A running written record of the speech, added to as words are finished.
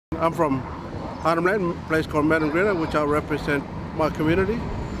I'm from Harnamland, a place called Madangrina, which I represent my community.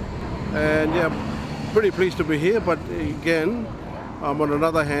 And yeah, pretty pleased to be here, but again, I'm on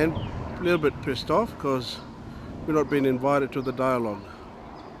another hand a little bit pissed off because we're not being invited to the dialogue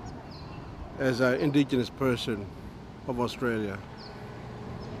as an Indigenous person of Australia.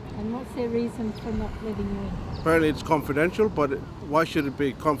 And what's their reason for not letting you in? Apparently it's confidential, but why should it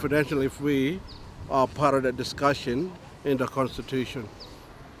be confidential if we are part of the discussion in the Constitution?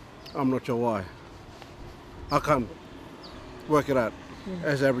 I'm not sure why. I can't work it out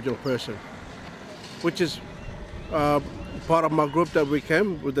as an Aboriginal person, which is part of my group that we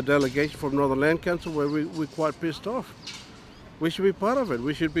came with the delegation from Northern Land Council, where we're quite pissed off. We should be part of it.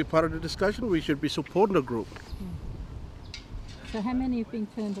 We should be part of the discussion. We should be supporting the group. So how many have been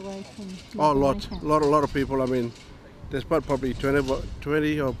turned away from? Oh, lots. A lot of people. I mean, there's probably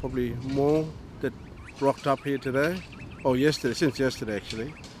 20 or probably more that rocked up here today. Oh, yesterday, since yesterday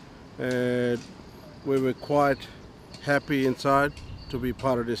actually. And we were quite happy inside to be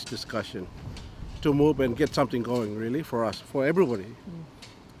part of this discussion, to move and get something going really for us, for everybody,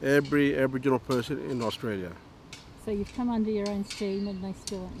 every Aboriginal person in Australia. So you've come under your own steam and they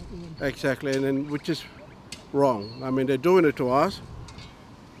still won't let you in? Exactly, and then, which is wrong. I mean, they're doing it to us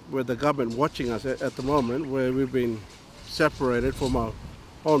with the government watching us at the moment, where we've been separated from our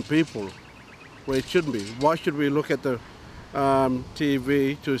own people, where it shouldn't be. Why should we look at the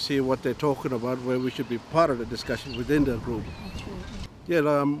TV to see what they're talking about, where we should be part of the discussion within the group? Absolutely.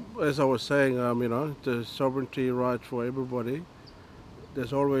 Yeah, as I was saying, you know, the sovereignty rights for everybody,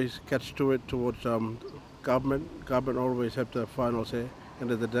 there's always catch to it towards government. Government always have the final say,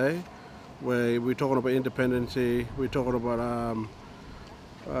 end of the day, where we're talking about independency, we're talking about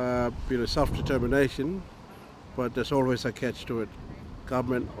self-determination, but there's always a catch to it.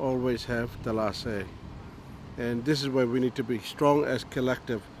 Government always have the last say. And this is where we need to be strong as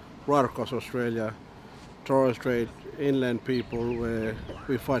collective right across Australia, Torres Strait, inland people, where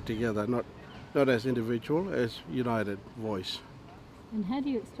we fight together, not as individual, as united voice. And how do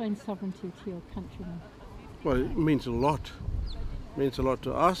you explain sovereignty to your countrymen? Well, it means a lot. It means a lot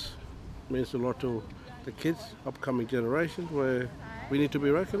to us, it means a lot to the kids, upcoming generations, where we need to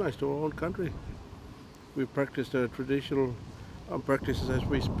be recognised to our own country. We practice the traditional practices as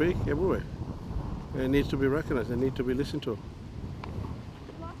we speak everywhere. It needs to be recognised, it needs to be listened to.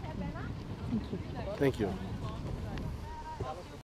 Thank you. Thank you.